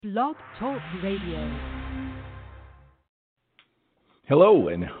Blog Talk Radio. Hello,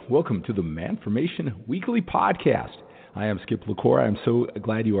 and welcome to the Manformation Weekly Podcast. I am Skip LaCour. I'm so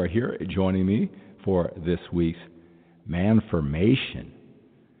glad you are here joining me for this week's Manformation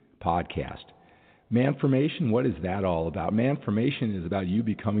Podcast. Manformation, what is that all about? Manformation is about you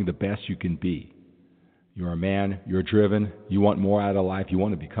becoming the best you can be. You're a man, you're driven, you want more out of life, you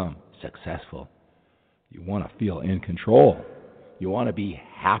want to become successful. You want to feel in control. You want to be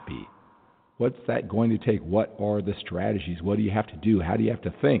happy. What's that going to take? What are the strategies? What do you have to do? How do you have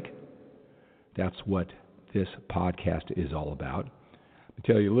to think? That's what this podcast is all about. I'll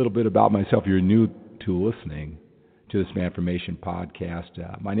tell you a little bit about myself. If you're new to listening to this Manformation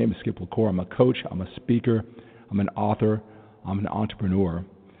podcast, my name is Skip LaCour. I'm a coach. I'm a speaker. I'm an author. I'm an entrepreneur.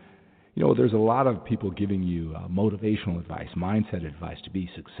 You know, there's a lot of people giving you motivational advice, mindset advice to be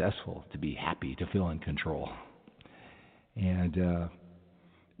successful, to be happy, to feel in control. And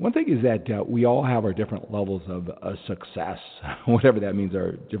one thing is that we all have our different levels of success, whatever that means,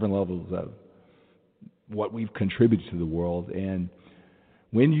 our different levels of what we've contributed to the world. And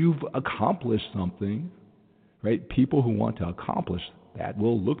when you've accomplished something, right, people who want to accomplish that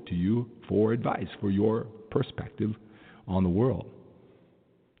will look to you for advice, for your perspective on the world.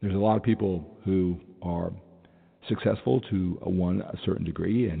 There's a lot of people who are successful to a certain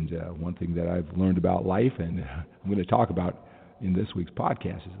degree, and one thing that I've learned about life, and I'm going to talk about in this week's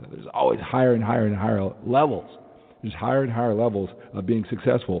podcast, is that there's always higher and higher and higher levels. There's higher and higher levels of being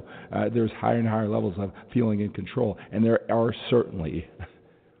successful. There's higher and higher levels of feeling in control, and there are certainly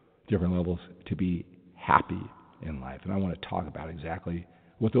different levels to be happy in life. And I want to talk about exactly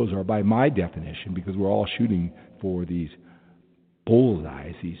what those are by my definition, because we're all shooting for these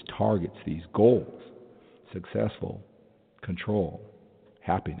bullseyes, these targets, these goals: successful, control,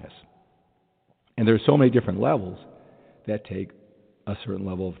 happiness. And there's so many different levels that take a certain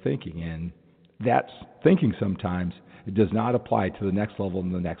level of thinking. And that thinking sometimes it does not apply to the next level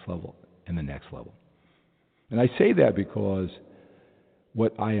and the next level and the next level. And I say that because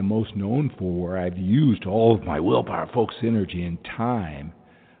what I am most known for, where I've used all of my willpower, focus, energy, and time,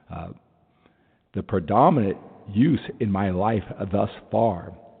 the predominant use in my life thus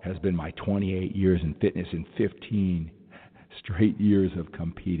far has been my 28 years in fitness and 15 straight years of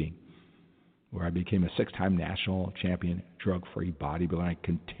competing, where I became a 6-time national champion, drug-free bodybuilder. I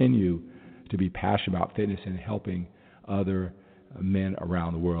continue to be passionate about fitness and helping other men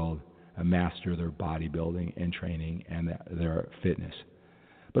around the world master their bodybuilding and training and their fitness.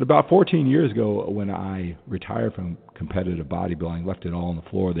 But about 14 years ago, when I retired from competitive bodybuilding, left it all on the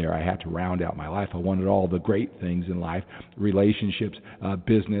floor there, I had to round out my life. I wanted all the great things in life: relationships,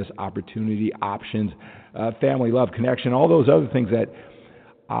 business, opportunity, options, family, love, connection, all those other things that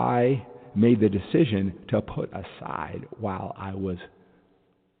I made the decision to put aside while I was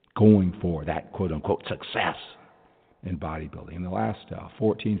going for that quote-unquote success in bodybuilding. In the last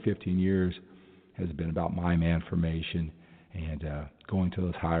 14, 15 years has been about my manformation and going to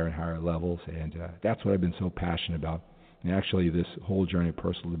those higher and higher levels, and that's what I've been so passionate about. And actually, this whole journey of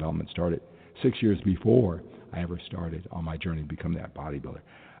personal development started 6 years before I ever started on my journey to become that bodybuilder.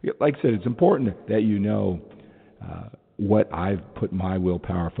 Like I said, it's important that you know what I've put my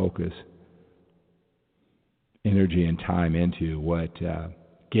willpower, focus, energy, and time into, what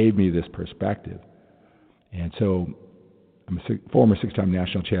gave me this perspective. And so I'm a former 6-time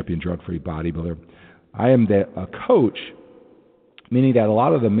national champion drug-free bodybuilder. I am a coach, meaning that a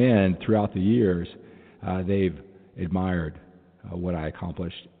lot of the men throughout the years, they've admired what I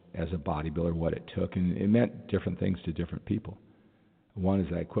accomplished as a bodybuilder, what it took, and it meant different things to different people. One is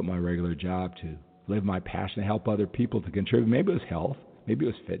that I quit my regular job to live my passion, to help other people, to contribute. Maybe it was health, maybe it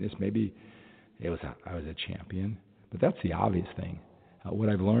was fitness, maybe I was a champion, but that's the obvious thing. What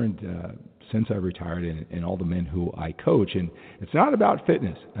I've learned since I retired and all the men who I coach, and it's not about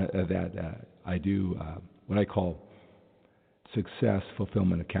fitness that I do what I call success,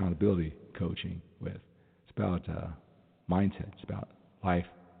 fulfillment, accountability coaching with. It's about mindset. It's about life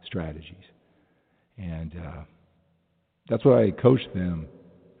strategies. And that's what I coach them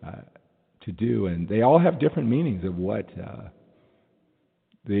to do. And they all have different meanings of what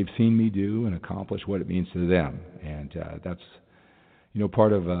they've seen me do and accomplish, what it means to them. And that's,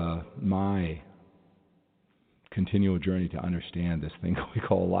 part of my continual journey to understand this thing we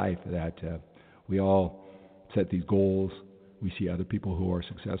call life, that we all set these goals. We see other people who are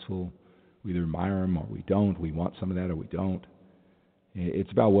successful. We either admire them or we don't. We want some of that or we don't.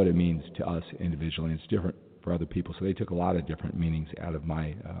 It's about what it means to us individually, and it's different for other people. So they took a lot of different meanings out of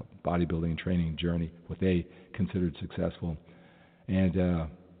my bodybuilding and training journey, what they considered successful. And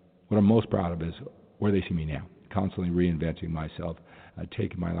what I'm most proud of is where they see me now. constantly reinventing myself,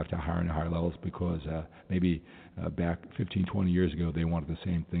 taking my life to higher and higher levels because maybe back 15, 20 years ago they wanted the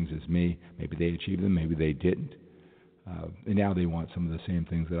same things as me. Maybe they achieved them, maybe they didn't. And now they want some of the same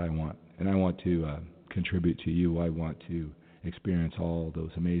things that I want. And I want to contribute to you. I want to experience all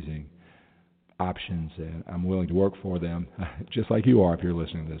those amazing options, and I'm willing to work for them, just like you are if you're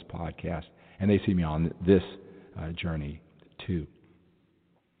listening to this podcast. And they see me on this journey too.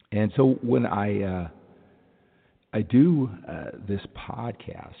 And so when I do this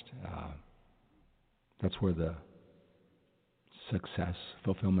podcast, that's where the success,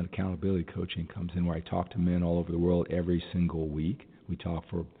 fulfillment, accountability coaching comes in, where I talk to men all over the world every single week. We talk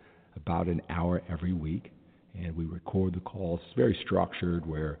for about an hour every week, and we record the calls. It's very structured,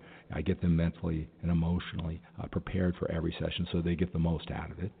 where I get them mentally and emotionally prepared for every session so they get the most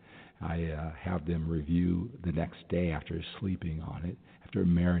out of it. I have them review the next day after sleeping on it, after it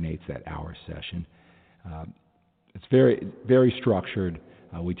marinates that hour session. It's very, very structured.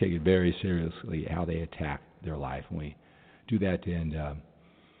 We take it very seriously how they attack their life, and we do that. And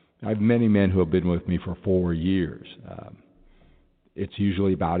I have many men who have been with me for 4 years. It's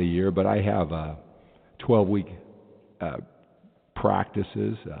usually about a year, but I have 12-week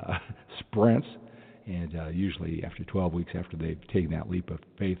practices, sprints, and usually after 12 weeks, after they've taken that leap of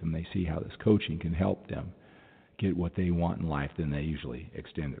faith and they see how this coaching can help them get what they want in life, then they usually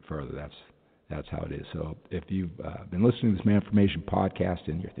extend it further. That's how it is. So if you've been listening to this Manformation podcast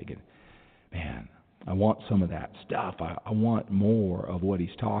and you're thinking, man, I want some of that stuff, I want more of what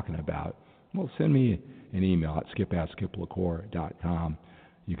he's talking about, well, send me an email at skip@skiplacour.com.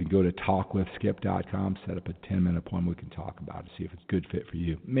 You can go to talkwithskip.com, set up a 10-minute appointment. We can talk about it, see if it's a good fit for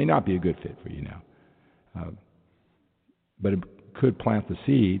you. It may not be a good fit for you now, but it could plant the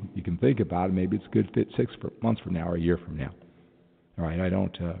seed. You can think about it. Maybe it's a good fit 6 months from now or a year from now. All right, I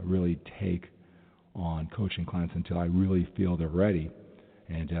don't really take on coaching clients until I really feel they're ready.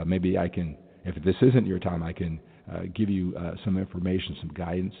 And maybe I can, if this isn't your time, I can give you some information, some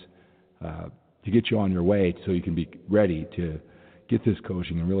guidance to get you on your way so you can be ready to get this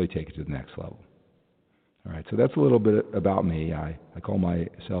coaching and really take it to the next level. All right, so that's a little bit about me. I call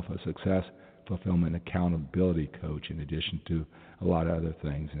myself a success, fulfillment, accountability coach in addition to a lot of other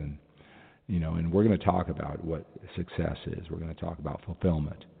things. And, and we're going to talk about what success is. We're going to talk about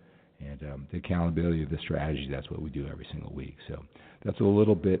fulfillment and the accountability of the strategy. That's what we do every single week. So that's a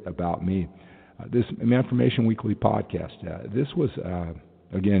little bit about me. This Manformation Weekly podcast, this was,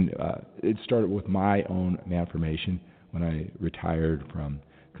 it started with my own Manformation when I retired from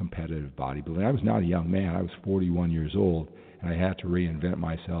competitive bodybuilding. I was not a young man. I was 41 years old, and I had to reinvent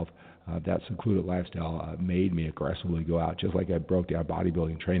myself. That secluded lifestyle made me aggressively go out, just like I broke down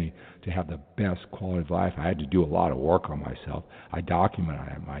bodybuilding training to have the best quality of life. I had to do a lot of work on myself. I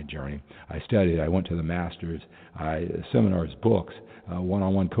documented my journey. I studied. I went to the masters, seminars, books,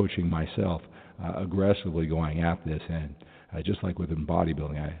 one-on-one coaching myself, aggressively going at this. And just like within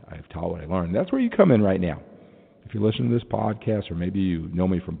bodybuilding, I've taught what I learned. That's where you come in right now. If you're listening to this podcast, or maybe you know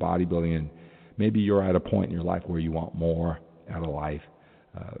me from bodybuilding, and maybe you're at a point in your life where you want more out of life,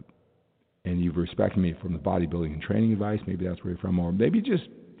 and you've respected me from the bodybuilding and training advice, maybe that's where you're from, or maybe just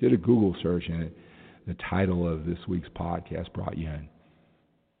did a Google search and the title of this week's podcast brought you in.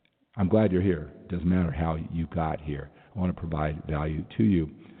 I'm glad you're here. It doesn't matter how you got here. I want to provide value to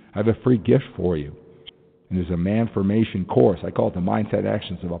you. I have a free gift for you, and there's a Manformation course. I call it the Mindset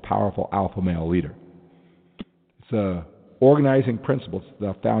Actions of a Powerful Alpha Male Leader. It's organizing principles,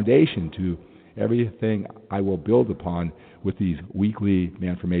 the foundation to everything I will build upon with these weekly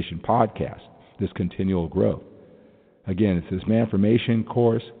Manformation podcasts, this continual growth. Again, it's this Manformation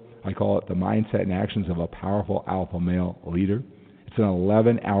course. I call it the Mindset and Actions of a Powerful Alpha Male Leader. It's an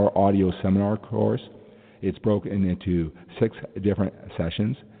 11-hour audio seminar course. It's broken into 6 different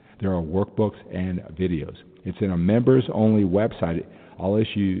sessions. There are workbooks and videos. It's in a members-only website. I'll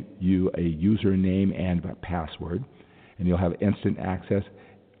issue you a username and a password, and you'll have instant access,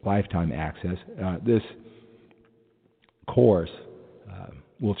 lifetime access. This course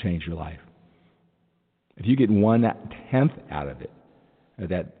will change your life. If you get 1/10 out of it,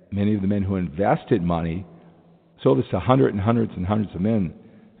 that many of the men who invested money sold this to hundreds and hundreds of men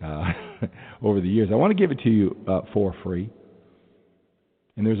over the years. I want to give it to you for free.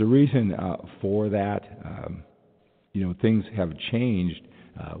 And there's a reason for that. Things have changed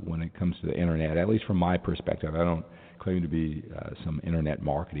when it comes to the internet, at least from my perspective. I don't claim to be some internet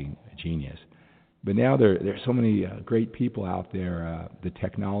marketing genius. But now there's so many great people out there, the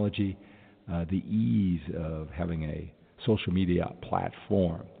technology, the ease of having a social media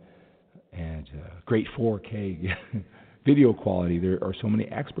platform, and great 4K video quality. There are so many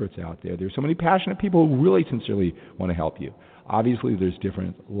experts out there. There's so many passionate people who really sincerely want to help you. Obviously, there's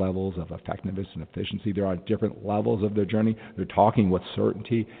different levels of effectiveness and efficiency. They're on different levels of their journey. They're talking with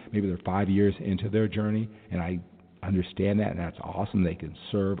certainty. Maybe they're 5 years into their journey, and I understand that, and that's awesome. They can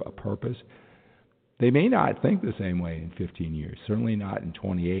serve a purpose. They may not think the same way in 15 years, certainly not in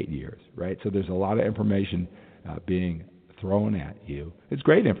 28 years, right? So there's a lot of information being thrown at you. It's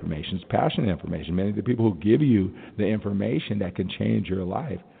great information. It's passionate information. Many of the people who give you the information that can change your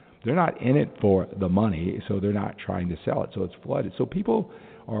life, they're not in it for the money, so they're not trying to sell it, so it's flooded. So people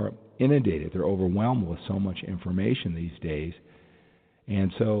are inundated. They're overwhelmed with so much information these days,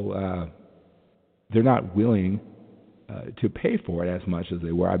 and so they're not willing to pay for it as much as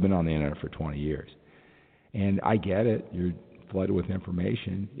they were. I've been on the internet for 20 years, and I get it. You're flooded with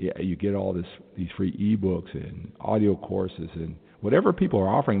information. You get all these free ebooks and audio courses and whatever people are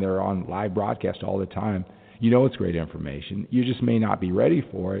offering. They're on live broadcast all the time. You know it's great information. You just may not be ready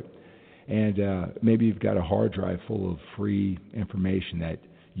for it, and maybe you've got a hard drive full of free information that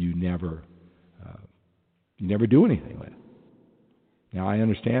you never do anything with. Now, I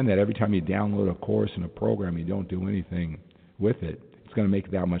understand that every time you download a course and a program, you don't do anything with it. It's going to make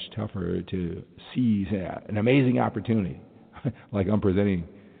it that much tougher to seize an amazing opportunity like I'm presenting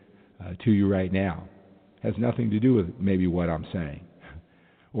to you right now. It has nothing to do with maybe what I'm saying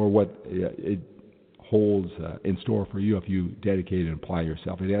or what it holds in store for you if you dedicate and apply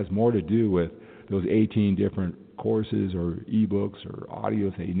yourself. It has more to do with those 18 different courses or ebooks or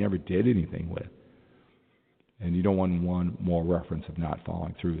audios that you never did anything with. And you don't want one more reference of not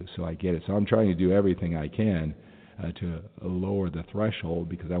following through. So I get it. So I'm trying to do everything I can to lower the threshold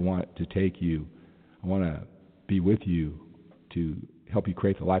because I want to take you, I want to be with you to help you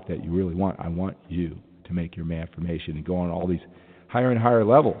create the life that you really want. I want you to make your manformation and go on all these higher and higher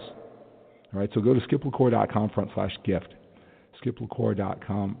levels. All right, so go to skiplacour.com/gift.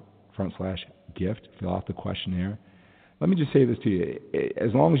 skiplacour.com/gift. Fill out the questionnaire. Let me just say this to you.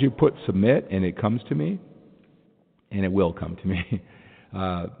 As long as you put submit and it comes to me, and it will come to me,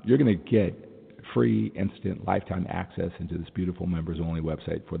 you're going to get free, instant, lifetime access into this beautiful members-only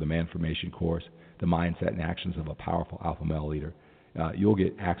website for the Manformation course, the mindset and actions of a powerful alpha male leader. You'll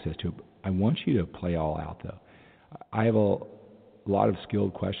get access to it. I want you to play all out, though. I have a lot of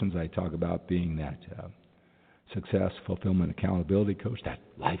skilled questions. I talk about being that success, fulfillment, accountability coach, that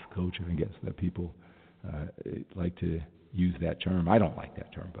life coach, I guess that people like to use that term. I don't like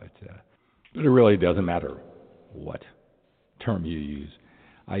that term, but it really doesn't matter what term you use.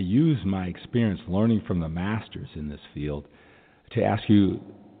 I use my experience learning from the masters in this field to ask you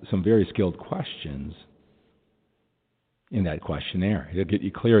some very skilled questions in that questionnaire. It'll get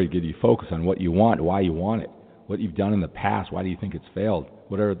you clear, it'll get you focused on what you want, why you want it, what you've done in the past, why do you think it's failed,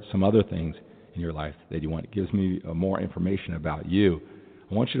 what are some other things in your life that you want. It gives me more information about you.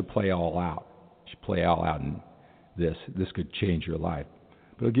 I want you to play all out. You should play all out, and this could change your life.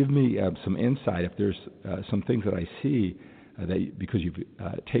 But it'll give me some insight if there's some things that I see that because you've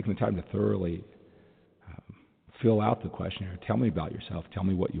taken the time to thoroughly fill out the questionnaire. Tell me about yourself. Tell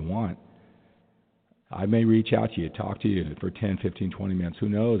me what you want. I may reach out to you, talk to you for 10, 15, 20 minutes. Who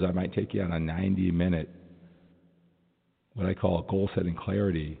knows? I might take you on a 90-minute, what I call a goal-setting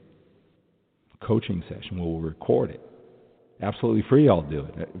clarity coaching session where we'll record it. Absolutely free, I'll do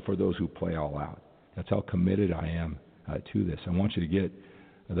it for those who play all out. That's how committed I am to this. I want you to get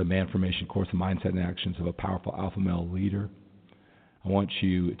the Manformation course, the mindset and actions of a powerful alpha male leader. I want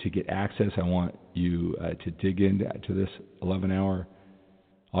you to get access. I want you to dig into this 11-hour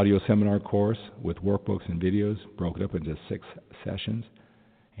audio seminar course with workbooks and videos broken up into 6 sessions.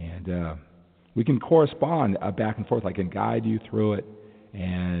 And we can correspond back and forth. I can guide you through it,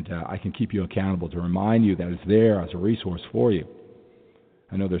 and I can keep you accountable to remind you that it's there as a resource for you.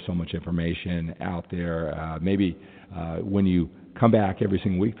 I know there's so much information out there. Maybe when you come back every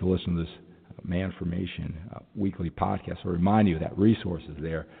single week to listen to this Manformation weekly podcast, I'll remind you that resource is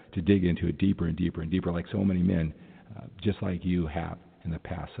there to dig into it deeper and deeper and deeper, like so many men just like you have in the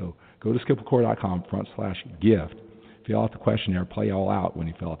past. So go to skiplacour.com/gift. Fill out the questionnaire. Play all out when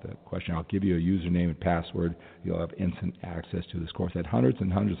you fill out the questionnaire. I'll give you a username and password. You'll have instant access to this course that hundreds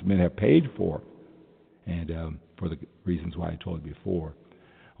and hundreds of men have paid for, and for the reasons why I told you before.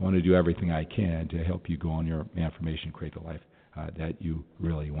 I want to do everything I can to help you go on your Manformation, create the life that you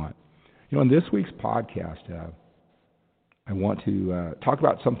really want. You know, in this week's podcast, I want to talk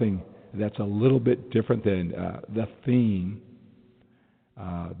about something that's a little bit different than the theme,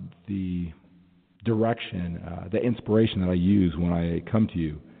 the direction, the inspiration that I use when I come to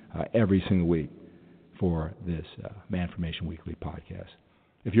you every single week for this Manformation Weekly podcast.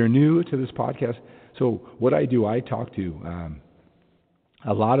 If you're new to this podcast, so what I do, I talk to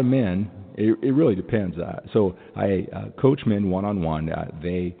a lot of men. It really depends. So I coach men one-on-one.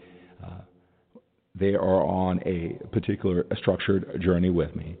 They are on a particular structured journey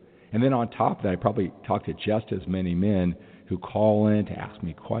with me. And then on top of that, I probably talk to just as many men who call in to ask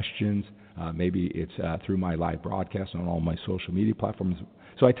me questions. Maybe it's through my live broadcast on all my social media platforms.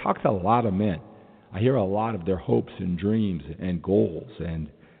 So I talk to a lot of men. I hear a lot of their hopes and dreams and goals. And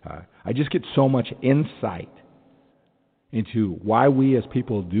I just get so much insight into why we as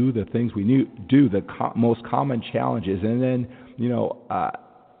people do the things we do, the most common challenges. And then,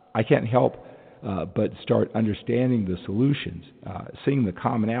 I can't help but start understanding the solutions, seeing the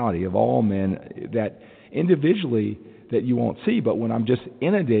commonality of all men that individually that you won't see, but when I'm just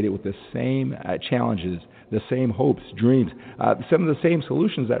inundated with the same challenges, the same hopes, dreams, some of the same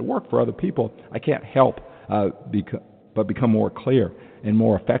solutions that work for other people, I can't help but become more clear and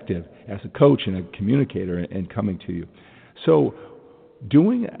more effective as a coach and a communicator and coming to you. So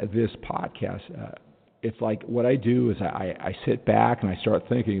doing this podcast, it's like what I do is I sit back and I start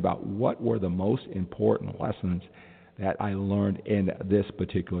thinking about what were the most important lessons that I learned in this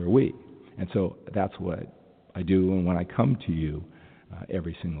particular week. And so that's what I do when I come to you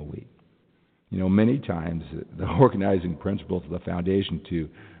every single week. Many times the organizing principles of the foundation to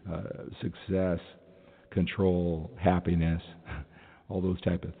success, control, happiness, all those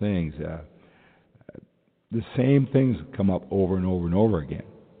type of things, the same things come up over and over and over again,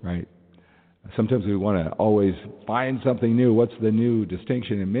 right? Sometimes we want to always find something new. What's the new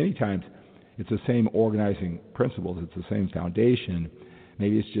distinction? And many times it's the same organizing principles. It's the same foundation.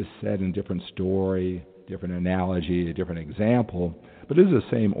 Maybe it's just said in a different story, different analogy, a different example, but it is the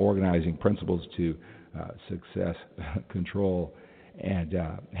same organizing principles to success, control, and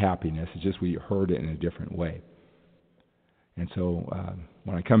happiness. It's just we heard it in a different way. And so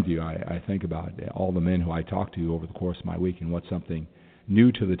when I come to you, I think about all the men who I talk to over the course of my week and what's something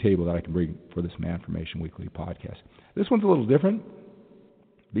new to the table that I can bring for this Manformation Weekly podcast. This one's a little different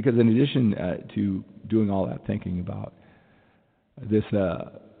because in addition to doing all that thinking about this,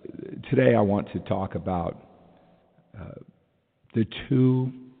 today I want to talk about the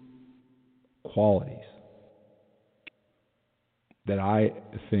two qualities that I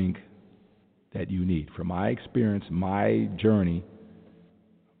think that you need. From my experience, my journey,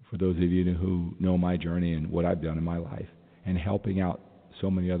 for those of you who know my journey and what I've done in my life, and helping out so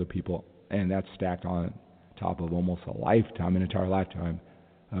many other people, and that's stacked on top of almost a lifetime, an entire lifetime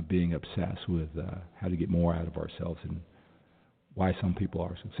of being obsessed with how to get more out of ourselves and why some people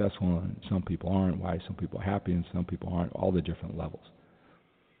are successful and some people aren't, why some people are happy and some people aren't, all the different levels.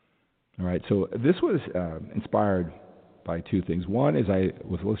 All right, so this was inspired by two things. One is I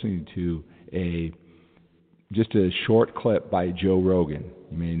was listening to just a short clip by Joe Rogan.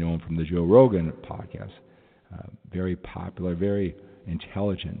 You may know him from the Joe Rogan podcast. Very popular, very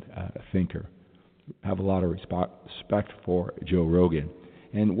intelligent thinker. Have a lot of respect for Joe Rogan.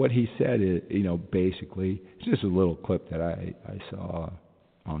 And what he said is, basically, it's just a little clip that I saw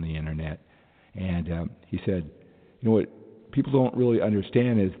on the internet. And he said, what people don't really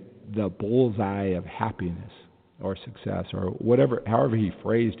understand is the bullseye of happiness or success or whatever, however he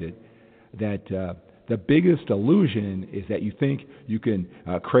phrased it, that the biggest illusion is that you think you can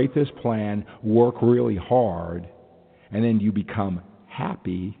create this plan, work really hard, and then you become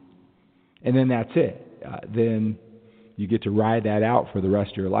happy, and then that's it. Then you get to ride that out for the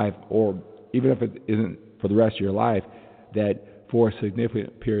rest of your life, or even if it isn't for the rest of your life, that for a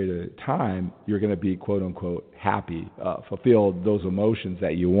significant period of time, you're going to be, quote-unquote, happy, fulfill those emotions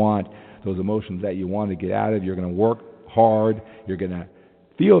that you want, those emotions that you want to get out of. You're going to work hard, you're going to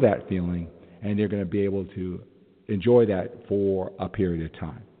feel that feeling, and you're going to be able to enjoy that for a period of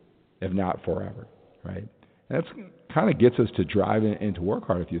time, if not forever, right? And that's kind of gets us to drive and to work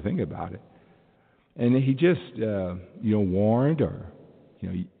hard if you think about it. And he just, warned or,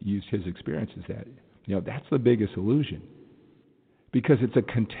 used his experiences that, that's the biggest illusion because it's a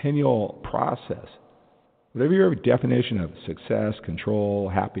continual process. Whatever your definition of success, control,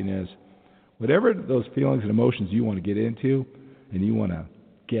 happiness, whatever those feelings and emotions you want to get into and you want to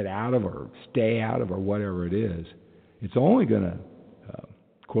get out of or stay out of or whatever it is, it's only going to,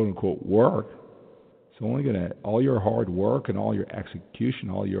 quote-unquote, work. It's only going to, all your hard work and all your execution,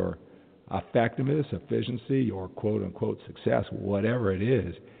 all your effectiveness, efficiency, your quote-unquote success, whatever it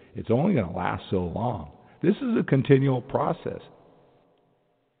is, it's only going to last so long. This is a continual process.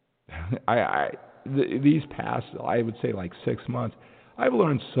 These past, I would say like 6 months, I've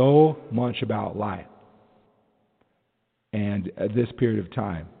learned so much about life. And this period of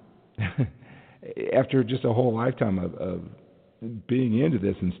time, after just a whole lifetime of being into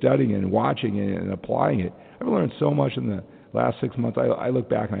this and studying it and watching it and applying it, I've learned so much in the last 6 months. I look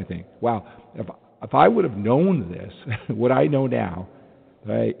back and I think, wow, if I would have known this, what I know now,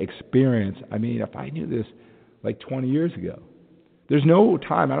 that I experienced, I mean, if I knew this like 20 years ago, there's no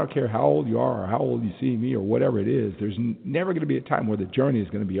time, I don't care how old you are or how old you see me or whatever it is, there's never going to be a time where the journey is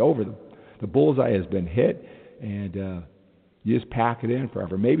going to be over. The bullseye has been hit, and you just pack it in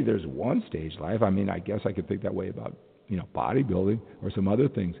forever. Maybe there's one stage life. I mean, I guess I could think that way about, bodybuilding or some other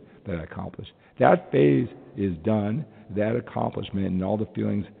things that I accomplished. That phase is done, that accomplishment and all the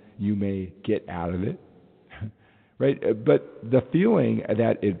feelings you may get out of it, right? But the feeling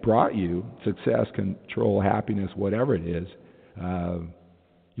that it brought you, success, control, happiness, whatever it is,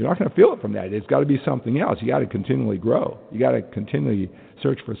 you're not going to feel it from that. It's got to be something else. You got to continually grow. You got to continually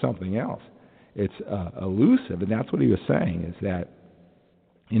search for something else. It's elusive, and that's what he was saying, is that,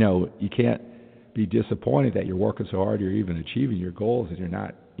 you can't be disappointed that you're working so hard, you're even achieving your goals, and you're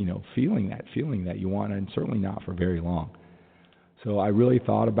not, feeling that feeling that you want, and certainly not for very long. So I really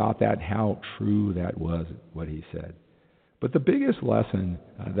thought about that and how true that was, what he said. But the biggest lesson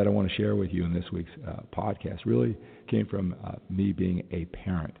that I want to share with you in this week's podcast really came from me being a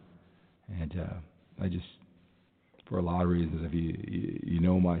parent. And I just, for a lot of reasons, if you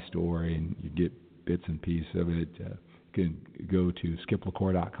know my story and you get bits and pieces of it, you can go to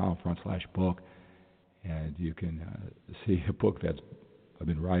skiplacour.com/book, and you can see a book that I've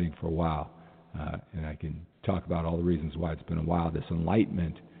been writing for a while. And I can talk about all the reasons why it's been a while. This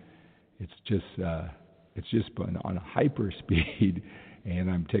enlightenment, it's just been on hyper speed, and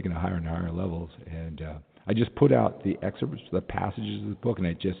I'm taking it higher and higher levels. And I just put out the excerpts, the passages of the book, and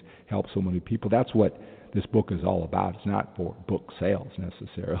it just helps so many people. That's what this book is all about. It's not for book sales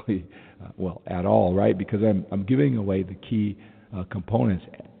necessarily, at all, right? Because I'm giving away the key components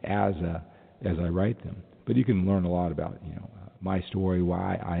as I write them. But you can learn a lot about my story,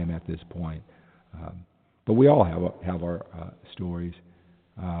 why I am at this point. But we all have our stories.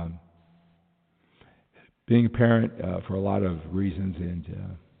 Being a parent for a lot of reasons,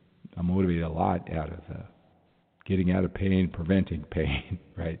 and I'm motivated a lot out of getting out of pain, preventing pain,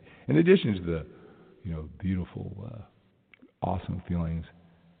 right? In addition to the beautiful, awesome feelings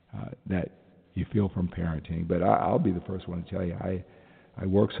that you feel from parenting. But I'll be the first one to tell you, I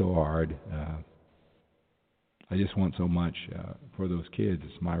work so hard. I just want so much for those kids.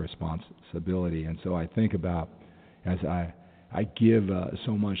 It's my responsibility. And so I think about, as I give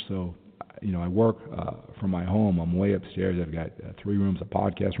so much, so, I work from my home. I'm way upstairs. I've got 3 rooms, a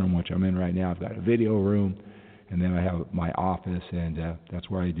podcast room, which I'm in right now. I've got a video room, and then I have my office, and that's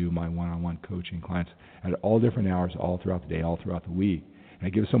where I do my one-on-one coaching clients at all different hours, all throughout the day, all throughout the week. And I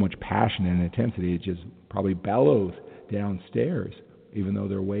give so much passion and intensity, it just probably bellows downstairs, even though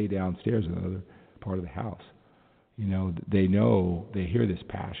they're way downstairs in another part of the house. They hear this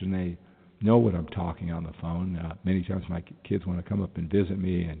passion. They know what I'm talking on the phone. Many times my kids want to come up and visit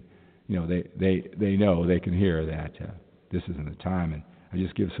me, and they know, they can hear that this isn't the time. And I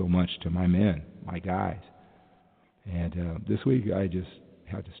just give so much to my men, my guys. And this week I just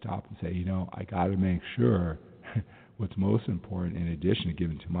had to stop and say, I got to make sure what's most important, in addition to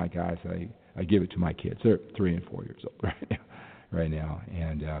giving to my guys, I give it to my kids. They're 3 and 4 years old right now.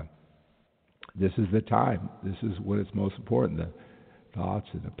 And this is the time. This is what is most important. The thoughts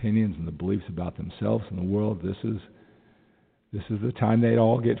and opinions and the beliefs about themselves and the world. This is the time they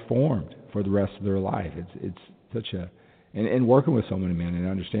all get formed for the rest of their life. It's such a, and working with so many men and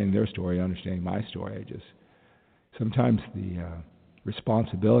understanding their story, understanding my story, sometimes the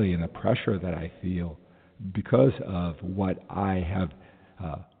responsibility and the pressure that I feel because of what I have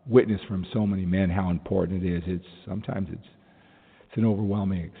witnessed from so many men, how important it is. Sometimes it's an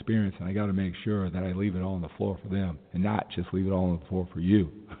overwhelming experience, and I got to make sure that I leave it all on the floor for them, and not just leave it all on the floor for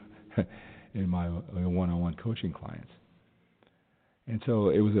you in my one-on-one coaching clients. And so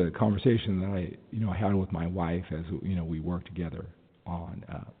it was a conversation that I had with my wife as we work together on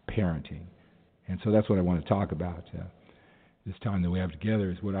parenting. And so that's what I want to talk about this time that we have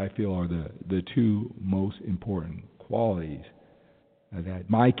together, is what I feel are the 2 most important qualities that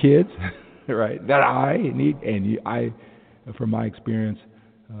my kids, right, that I need, and from my experience,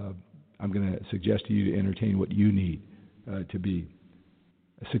 I'm going to suggest to you to entertain what you need to be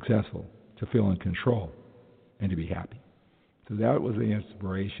successful, to feel in control, and to be happy. So that was the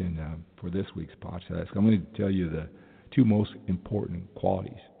inspiration for this week's podcast. I'm going to tell you the 2 most important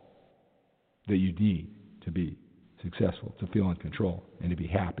qualities that you need to be successful, to feel in control, and to be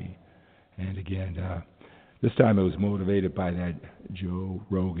happy. And again, this time I was motivated by that Joe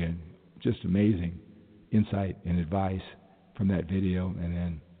Rogan, just amazing insight and advice from that video, and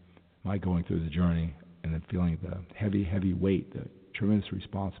then my going through the journey and then feeling the heavy weight, the tremendous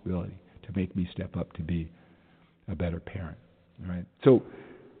responsibility to make me step up to be a better parent. All right. So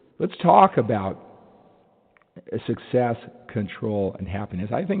let's talk about success, control, and happiness.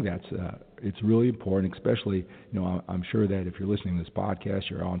 I think that's it's really important, especially, I'm sure that if you're listening to this podcast,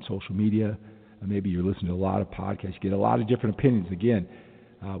 you're on social media, maybe you're listening to a lot of podcasts, you get a lot of different opinions. Again,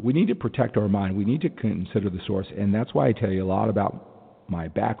 we need to protect our mind. We need to consider the source, and that's why I tell you a lot about my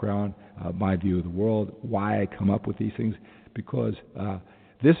background, my view of the world, why I come up with these things, because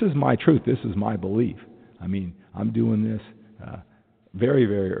this is my truth. This is my belief. I mean, I'm doing this very,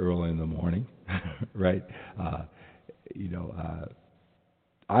 very early in the morning, right?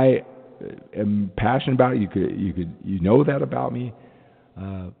 I am passionate about it. You know that about me.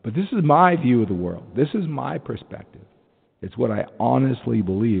 But this is my view of the world. This is my perspective. It's what I honestly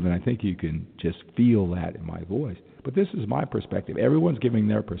believe, and I think you can just feel that in my voice. But this is my perspective. Everyone's giving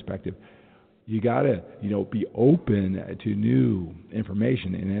their perspective. You got to, be open to new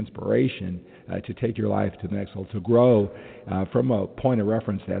information and inspiration to take your life to the next level, to grow from a point of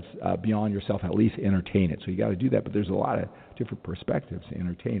reference that's beyond yourself, at least entertain it. So you got to do that, but there's a lot of different perspectives to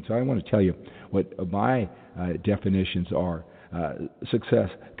entertain. So I want to tell you what my definitions are, success,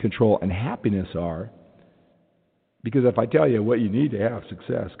 control, and happiness are, because if I tell you what you need to have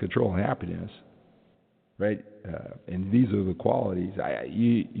success, control, and happiness, right? And these are the qualities.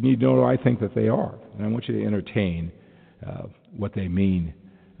 You need to know what I think that they are, and I want you to entertain what they mean,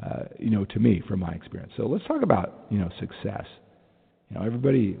 to me from my experience. So let's talk about success.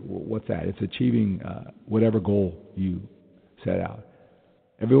 Everybody, what's that? It's achieving whatever goal you set out.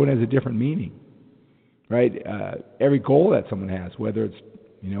 Everyone has a different meaning, right? Every goal that someone has, whether it's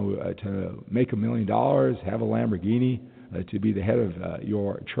to make $1 million, have a Lamborghini, to be the head of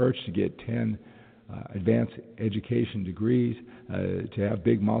your church, to get 10 advanced education degrees, to have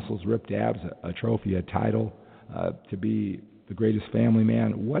big muscles, ripped abs, a trophy, a title, to be the greatest family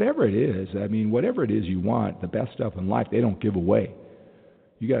man, whatever it is. I mean, whatever it is you want, the best stuff in life, they don't give away.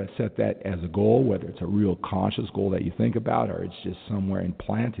 You got to set that as a goal, whether it's a real conscious goal that you think about or it's just somewhere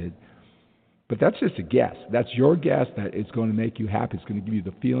implanted. But that's just a guess. That's your guess that it's going to make you happy. It's going to give you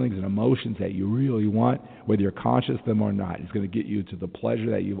the feelings and emotions that you really want, whether you're conscious of them or not. It's going to get you to the pleasure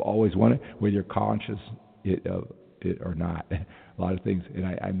that you've always wanted, whether you're conscious it or not. A lot of things, and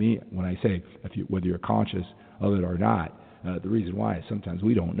I mean when I say whether you're conscious of it or not, the reason why is sometimes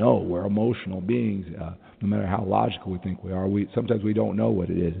we don't know. We're emotional beings. No matter how logical we think we are, sometimes we don't know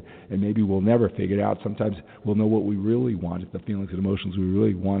what it is, and maybe we'll never figure it out. Sometimes we'll know what we really want, the feelings and emotions we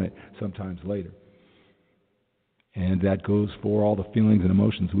really want it sometime later. And that goes for all the feelings and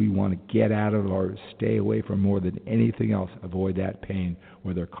emotions we want to get out of or stay away from more than anything else. Avoid that pain,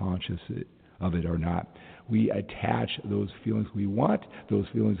 whether conscious of it or not. We attach those feelings we want, those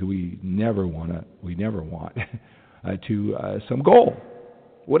feelings that we never want, to some goal.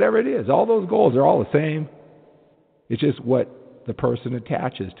 Whatever it is, all those goals are all the same. It's just what the person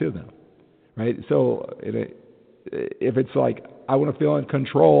attaches to them, right? So if it's like, I want to feel in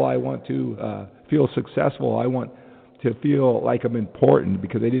control, I want to feel successful, I want to feel like I'm important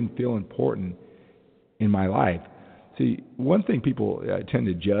because I didn't feel important in my life. See, one thing people tend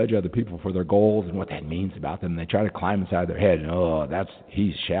to judge other people for their goals and what that means about them. They try to climb inside their head and,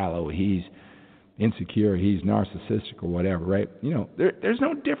 he's shallow, he's insecure, he's narcissistic or whatever, right? There's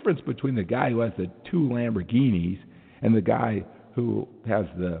no difference between the guy who has the 2 Lamborghinis and the guy who has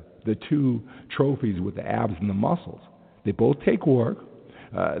the 2 trophies with the abs and the muscles. They both take work.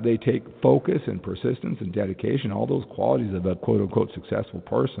 They take focus and persistence and dedication, all those qualities of a quote-unquote successful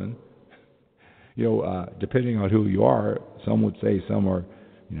person. Depending on who you are, some would say some are,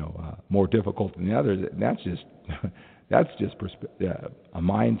 more difficult than the others. And that's just a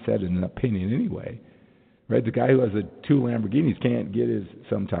mindset and an opinion anyway, right? The guy who has the 2 Lamborghinis can't get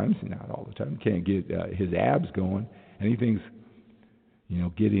sometimes, not all the time, can't get his abs going. And he thinks,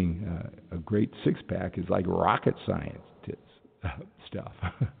 getting a great six-pack is like rocket science stuff,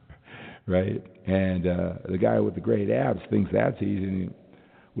 right? And the guy with the great abs thinks that's easy and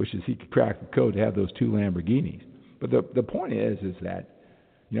wishes he could crack the code to have those 2 Lamborghinis. But the point is that,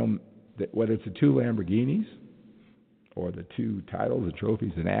 that whether it's the 2 Lamborghinis or the 2 titles and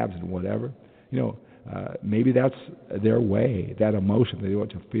trophies and abs and whatever, maybe that's their way, that emotion. They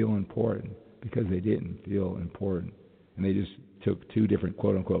want to feel important because they didn't feel important. And they just took 2 different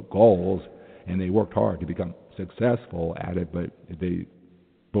quote-unquote goals, and they worked hard to become successful at it, but they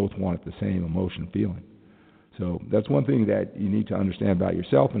both wanted the same emotion feeling. So that's one thing that you need to understand about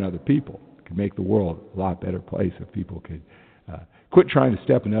yourself and other people. It can make the world a lot better place if people could Quit trying to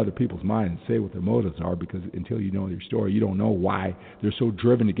step into other people's minds and say what their motives are, because until you know their story, you don't know why they're so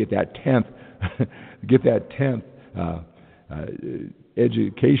driven to get that 10th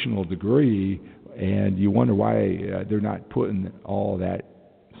educational degree, and you wonder why they're not putting all that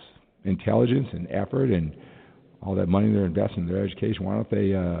intelligence and effort and all that money they're investing in their education. Why don't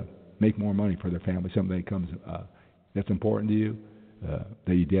they make more money for their family, something that comes that's important to you,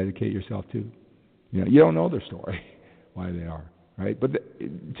 that you dedicate yourself to? You don't know their story, why they are. Right, but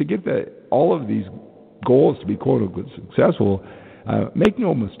to get all of these goals to be quote unquote successful, make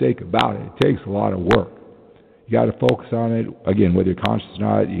no mistake about it. It takes a lot of work. You got to focus on it. Again, whether you're conscious or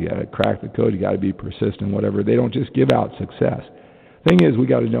not, you got to crack the code. You got to be persistent. Whatever. They don't just give out success. Thing is, we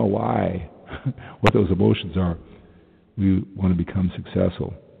got to know why, what those emotions are. We want to become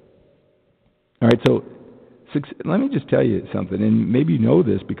successful. All right. So let me just tell you something, and maybe you know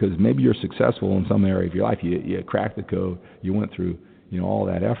this because maybe you're successful in some area of your life. You cracked the code. You went through all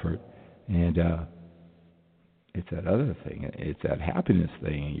that effort, and it's that other thing. It's that happiness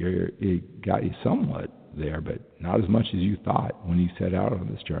thing. It got you somewhat there, but not as much as you thought when you set out on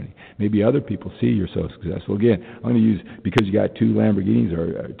this journey. Maybe other people see you're so successful. Again, I'm going to use, because you got 2 Lamborghinis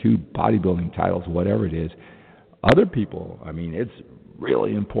or 2 bodybuilding titles, whatever it is. Other people, it's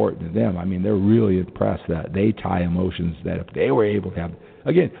really important to them. They're really impressed that they tie emotions, that if they were able to have,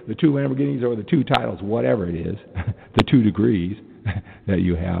 again, the 2 Lamborghinis or the 2 titles, whatever it is, the 2 degrees that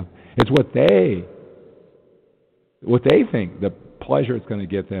you have, it's what they think the pleasure it's going to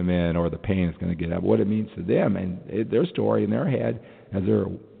get them in, or the pain it's going to get up, what it means to them, and their story in their head as they're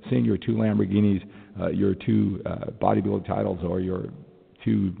seeing your 2 Lamborghinis, your 2 bodybuilding titles, or your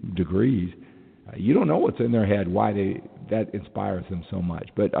 2 degrees. You don't know what's in their head, why that inspires them so much.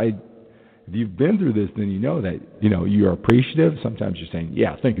 But if you've been through this, then you know that you're appreciative. Sometimes you're saying,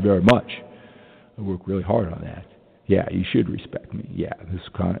 "Yeah, thank you very much. I worked really hard on that. Yeah, you should respect me. Yeah, this is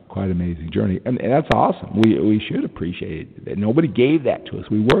quite an amazing journey," and that's awesome. We should appreciate it. That nobody gave that to us.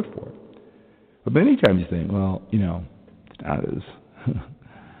 We worked for it. But many times you think, well, it's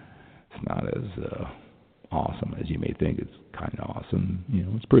not as awesome as you may think. It's kind of awesome.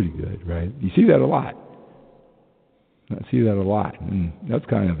 It's pretty good, right? You see that a lot. And that's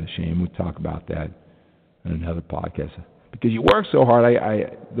kind of a shame. We'll talk about that in another podcast. Because you work so hard,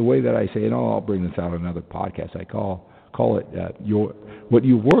 the way that I say it, I'll bring this out in another podcast, I call it what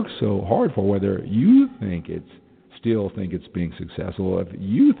you work so hard for, whether you think it's being successful, if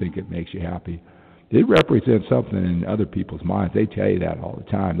you think it makes you happy, it represents something in other people's minds. They tell you that all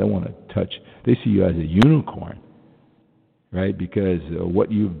the time. They want to they see you as a unicorn, right? Because what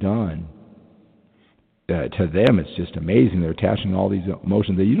you've done, to them, it's just amazing. They're attaching all these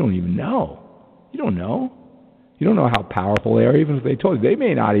emotions that you don't even know. You don't know. You don't know how powerful they are, even if they told you. They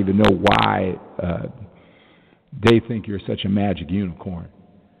may not even know why they think you're such a magic unicorn.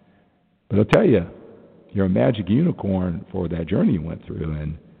 But I'll tell you, you're a magic unicorn for that journey you went through,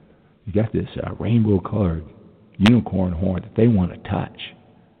 and you got this rainbow-colored unicorn horn that they want to touch,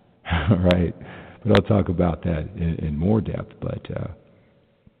 right? But I'll talk about that in more depth. But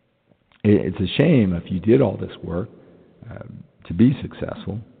it's a shame if you did all this work to be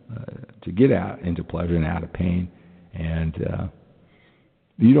successful, to get out into pleasure and out of pain, and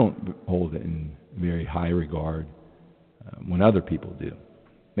you don't hold it in very high regard when other people do.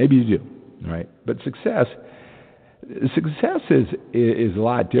 Maybe you do, right? But success is a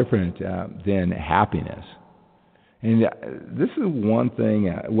lot different than happiness. And this is one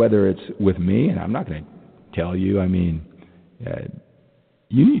thing, whether it's with me, and I'm not going to tell you,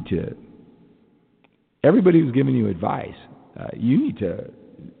 you need to, everybody who's giving you advice, you need to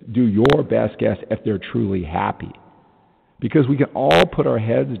do your best guess if they're truly happy. Because we can all put our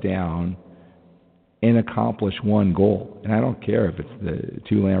heads down and accomplish one goal. And I don't care if it's the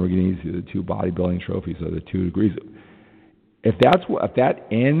 2 Lamborghinis, or the 2 bodybuilding trophies, or the 2 degrees. If that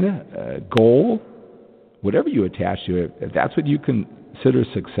end goal, whatever you attach to it, if that's what you consider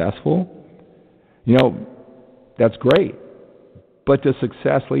successful, that's great. But does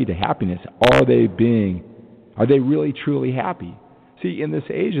success lead to happiness? Are they really truly happy? See, in this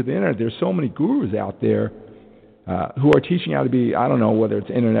age of the internet, there's so many gurus out there who are teaching how to be, I don't know, whether it's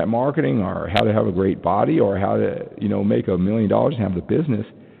internet marketing or how to have a great body or how to, make $1 million and have the business.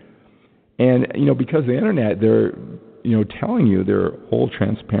 And, because of the internet, they're, telling you their whole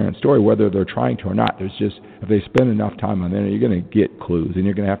transparent story, whether they're trying to or not. There's just, if they spend enough time on the internet, you're going to get clues, and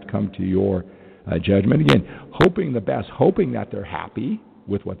you're going to have to come to your judgment. Again, hoping the best, hoping that they're happy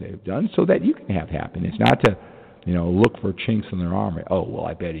with what they've done so that you can have happiness, not to, look for chinks in their armor. Oh, well,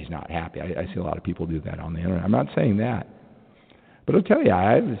 I bet he's not happy. I see a lot of people do that on the internet. I'm not saying that. But I'll tell you,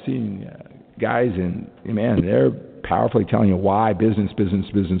 I've seen guys, and man, they're powerfully telling you why business.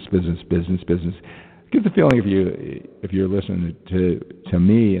 Get the feeling if you're listening to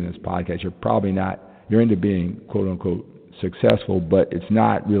me in this podcast, you're probably not. You're into being quote unquote successful, but it's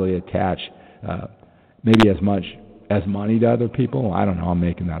not really attached maybe as much as money to other people. I don't know. I'm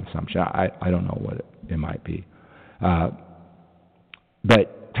making that assumption. I don't know what it might be,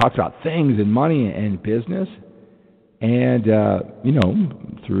 but talks about things and money and business, and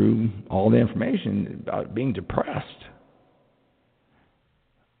through all the information about being depressed.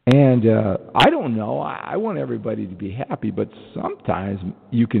 And I don't know. I want everybody to be happy, but sometimes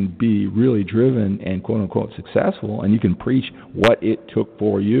you can be really driven and quote-unquote successful, and you can preach what it took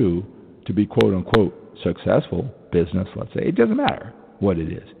for you to be quote-unquote successful, business, let's say. It doesn't matter what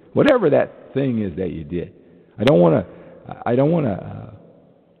it is. Whatever that thing is that you did. I don't want to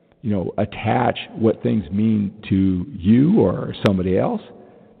attach what things mean to you or somebody else,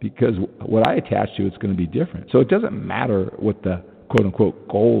 because what I attach to, it's going to be different. So it doesn't matter what the quote-unquote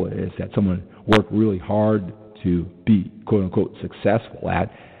goal is that someone worked really hard to be quote-unquote successful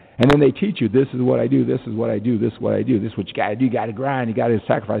at. And then they teach you, this is what I do, this is what I do, this is what I do, this is what you got to do, you got to grind, you got to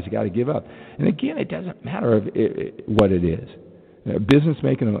sacrifice, you got to give up. And again, it doesn't matter what it is. Business,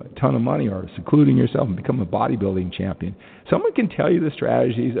 making a ton of money, or secluding yourself and become a bodybuilding champion. Someone can tell you the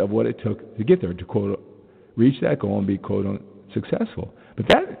strategies of what it took to get there, to quote, reach that goal and be quote successful. But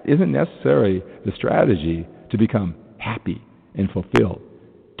that isn't necessarily the strategy to become happy and fulfilled.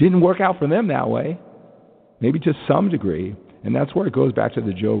 Didn't work out for them that way, maybe to some degree, and that's where it goes back to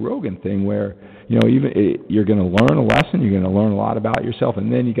the Joe Rogan thing, where you're going to learn a lesson, you're going to learn a lot about yourself,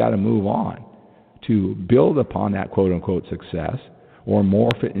 and then you got to move on to build upon that quote unquote success, or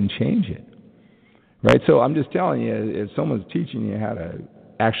morph it and change it, right? So I'm just telling you, if someone's teaching you how to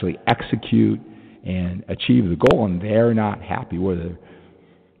actually execute and achieve the goal, and they're not happy, whether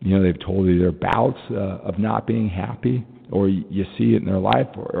they've told you their bouts of not being happy, or you see it in their life,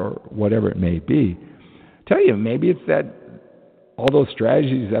 or whatever it may be. Tell you, maybe it's that all those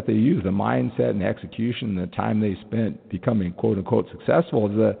strategies that they use, the mindset and execution, the time they spent becoming quote-unquote successful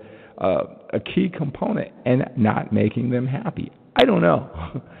is a key component in not making them happy. I don't know,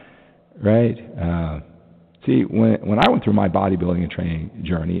 right? See, when I went through my bodybuilding and training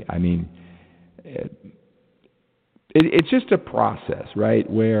journey, I mean, it's just a process, right,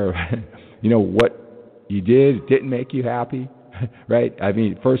 where, what you didn't make you happy, right? I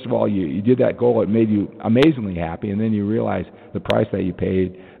mean, first of all, you did that goal, it made you amazingly happy, and then you realize the price that you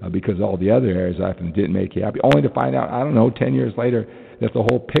paid because all the other areas of life didn't make you happy, only to find out, 10 years later, that the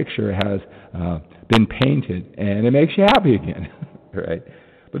whole picture has been painted, and it makes you happy again, right?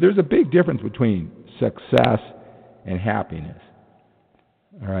 But there's a big difference between success and happiness,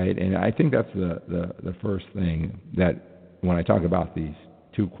 all right? And I think that's the first thing that when I talk about these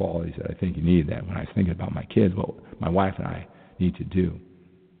two qualities that I think you need, that when I was thinking about my kids, what my wife and I need to do.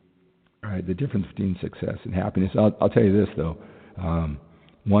 All right, the difference between success and happiness. I'll tell you this, though.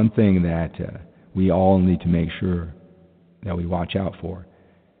 One thing that we all need to make sure that we watch out for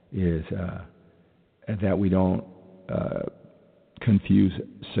is that we don't confuse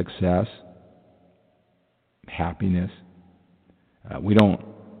success, happiness. We don't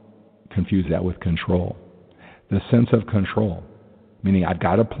confuse that with control. The sense of control, meaning I've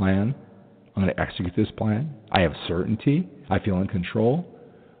got a plan, I'm going to execute this plan, I have certainty, I feel in control.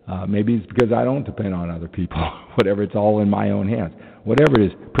 Maybe it's because I don't depend on other people, whatever, it's all in my own hands. Whatever it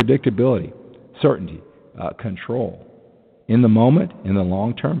is, predictability, certainty, control. In the moment, in the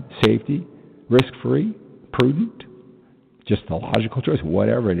long term, safety, risk-free, prudent, just a logical choice,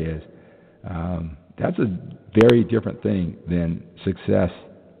 whatever it is. That's a very different thing than success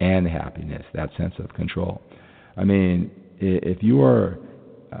and happiness, that sense of control. I mean, if you are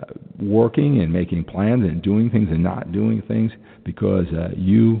working and making plans and doing things and not doing things because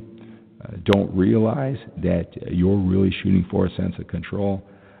you don't realize that you're really shooting for a sense of control,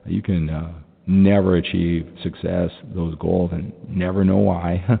 you can never achieve success, those goals, and never know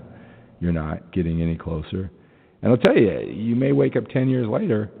why you're not getting any closer. And I'll tell you, you may wake up 10 years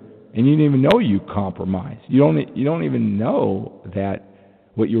later and you didn't even know you compromised. You don't even know that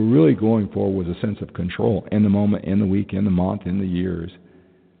what you're really going for was a sense of control in the moment, in the week, in the month, in the years.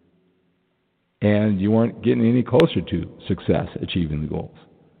 And you weren't getting any closer to success, achieving the goals.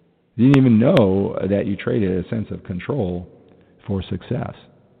 You didn't even know that you traded a sense of control for success.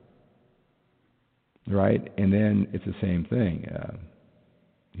 Right? And then it's the same thing.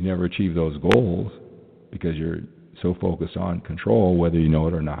 You never achieve those goals because you're so focused on control, whether you know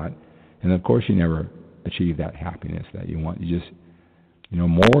it or not. And of course, you never achieve that happiness that you want. You just,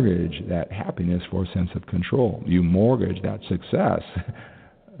 mortgage that happiness for a sense of control. You mortgage that success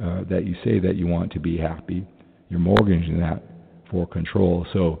that you say that you want to be happy. You're mortgaging that for control.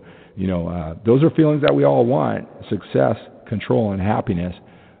 So, those are feelings that we all want: success, control, and happiness.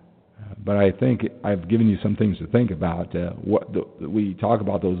 But I think I've given you some things to think about. We talk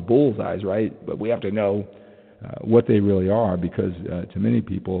about those bullseyes, right? But we have to know what they really are, because to many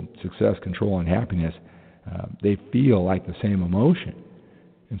people, success, control, and happiness, they feel like the same emotion.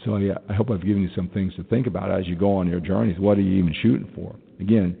 And so I hope I've given you some things to think about as you go on your journeys. What are you even shooting for?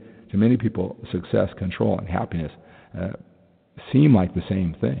 Again, to many people, success, control, and happiness seem like the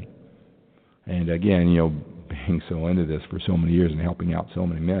same thing. And again, being so into this for so many years and helping out so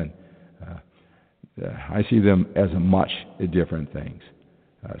many men, I see them as much different things: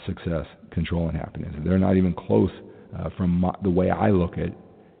 success, control, and happiness. They're not even close from the way I look at it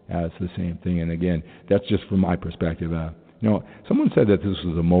as the same thing. And again, that's just from my perspective. Someone said that this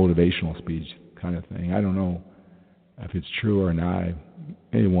was a motivational speech kind of thing. I don't know if it's true or not. I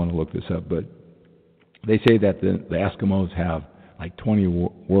may want to look this up, but they say that the Eskimos have like 20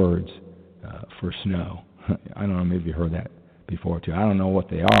 words for snow. I don't know, maybe you heard that before too. I don't know what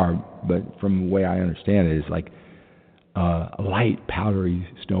they are, but from the way I understand it, it's like a light, powdery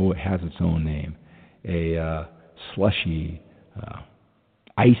snow has its own name. A slushy,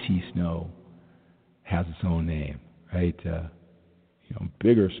 icy snow has its own name, right?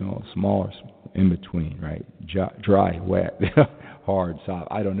 Bigger snow, smaller, in between, right? Dry, wet, hard, soft.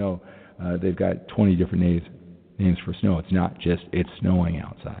 I don't know. They've got 20 different names for snow. It's not just it's snowing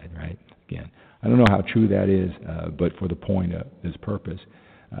outside, right? Again, I don't know how true that is, but for the point of this purpose,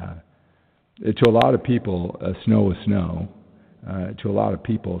 to a lot of people, snow is snow. To a lot of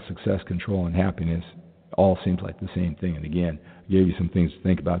people, success, control, and happiness all seems like the same thing. And again, I gave you some things to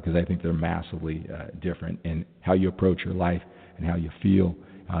think about, because I think they're massively different in how you approach your life and how you feel,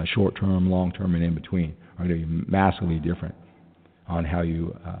 short-term, long-term, and in between, are going to be massively different on how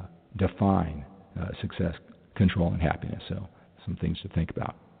you define success, control, and happiness. So some things to think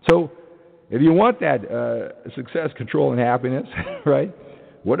about. So if you want that success, control, and happiness, right,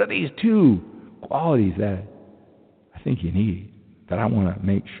 what are these two qualities that I think you need, that I want to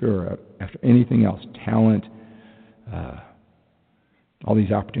make sure, after anything else, talent, all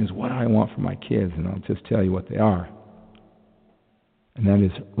these opportunities, what do I want for my kids? And I'll just tell you what they are. And that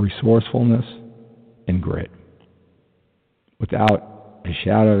is resourcefulness and grit. Without a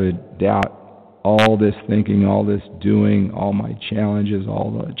shadow of a doubt, all this thinking, all this doing, all my challenges,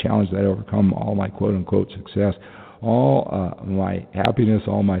 all the challenges that I overcome, all my quote-unquote success, all my happiness,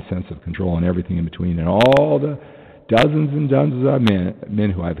 all my sense of control, and everything in between, and all the dozens and dozens of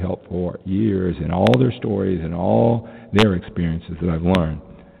men who I've helped for years, and all their stories and all their experiences that I've learned,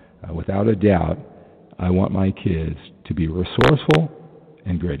 without a doubt, I want my kids to be resourceful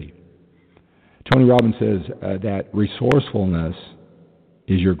and gritty. Tony Robbins says that resourcefulness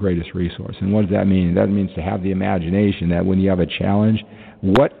is your greatest resource. And what does that mean? That means to have the imagination that when you have a challenge,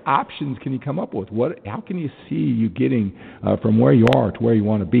 what options can you come up with? How can you see you getting from where you are to where you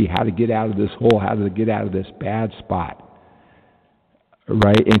want to be? How to get out of this hole? How to get out of this bad spot,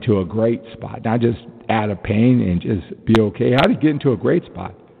 right, into a great spot? Not just out of pain and just be okay. How to get into a great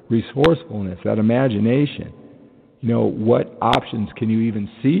spot? Resourcefulness, that imagination. What options can you even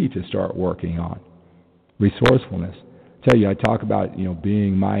see to start working on? Resourcefulness. I tell you, I talk about,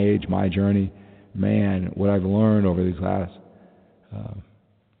 being my age, my journey. Man, what I've learned over these last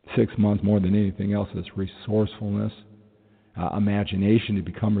 6 months more than anything else is resourcefulness, imagination to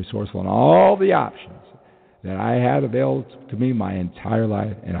become resourceful, and all the options that I had available to me my entire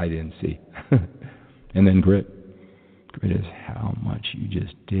life and I didn't see. And then grit. Grit is how much you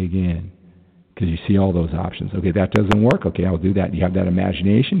just dig in, because you see all those options. Okay, that doesn't work. Okay, I'll do that. You have that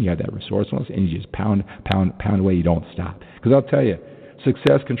imagination, you have that resourcefulness, and you just pound away. You don't stop. Because I'll tell you,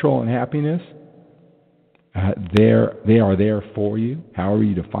 success, control, and happiness, they are there for you, however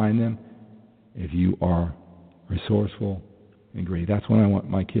you define them, if you are resourceful and gritty. That's what I want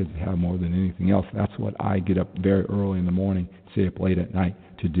my kids to have more than anything else. That's what I get up very early in the morning, stay up late at night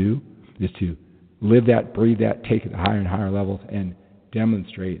to do, is to live that, breathe that, take it to higher and higher levels, and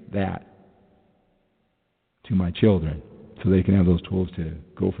demonstrate that to my children so they can have those tools to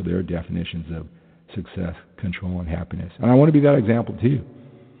go for their definitions of success, control, and happiness. And I want to be that example to you.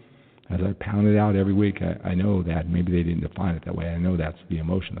 As I pound it out every week, I know that. Maybe they didn't define it that way. I know that's the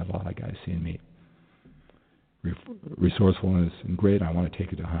emotion that a lot of guys see in me. Resourcefulness and grit, I want to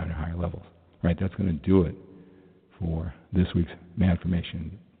take it to higher and higher levels. Right? That's going to do it for this week's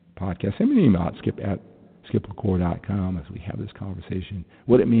Manformation podcast. Send me an email at skip@skiplacour.com as we have this conversation,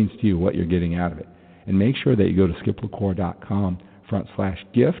 what it means to you, what you're getting out of it. And make sure that you go to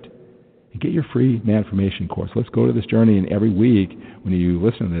skiplacour.com/gift and get your free Manformation course. Let's go to this journey, and every week when you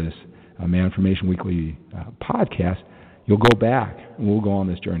listen to this Man-Formation Weekly podcast, you'll go back and we'll go on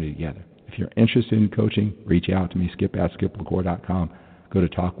this journey together. If you're interested in coaching, reach out to me, skip@skiplacour.com. Go to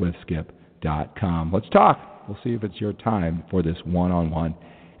talkwithskip.com. Let's talk. We'll see if it's your time for this one-on-one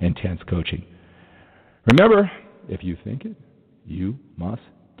intense coaching. Remember, if you think it, you must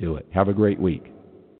do it. Have a great week.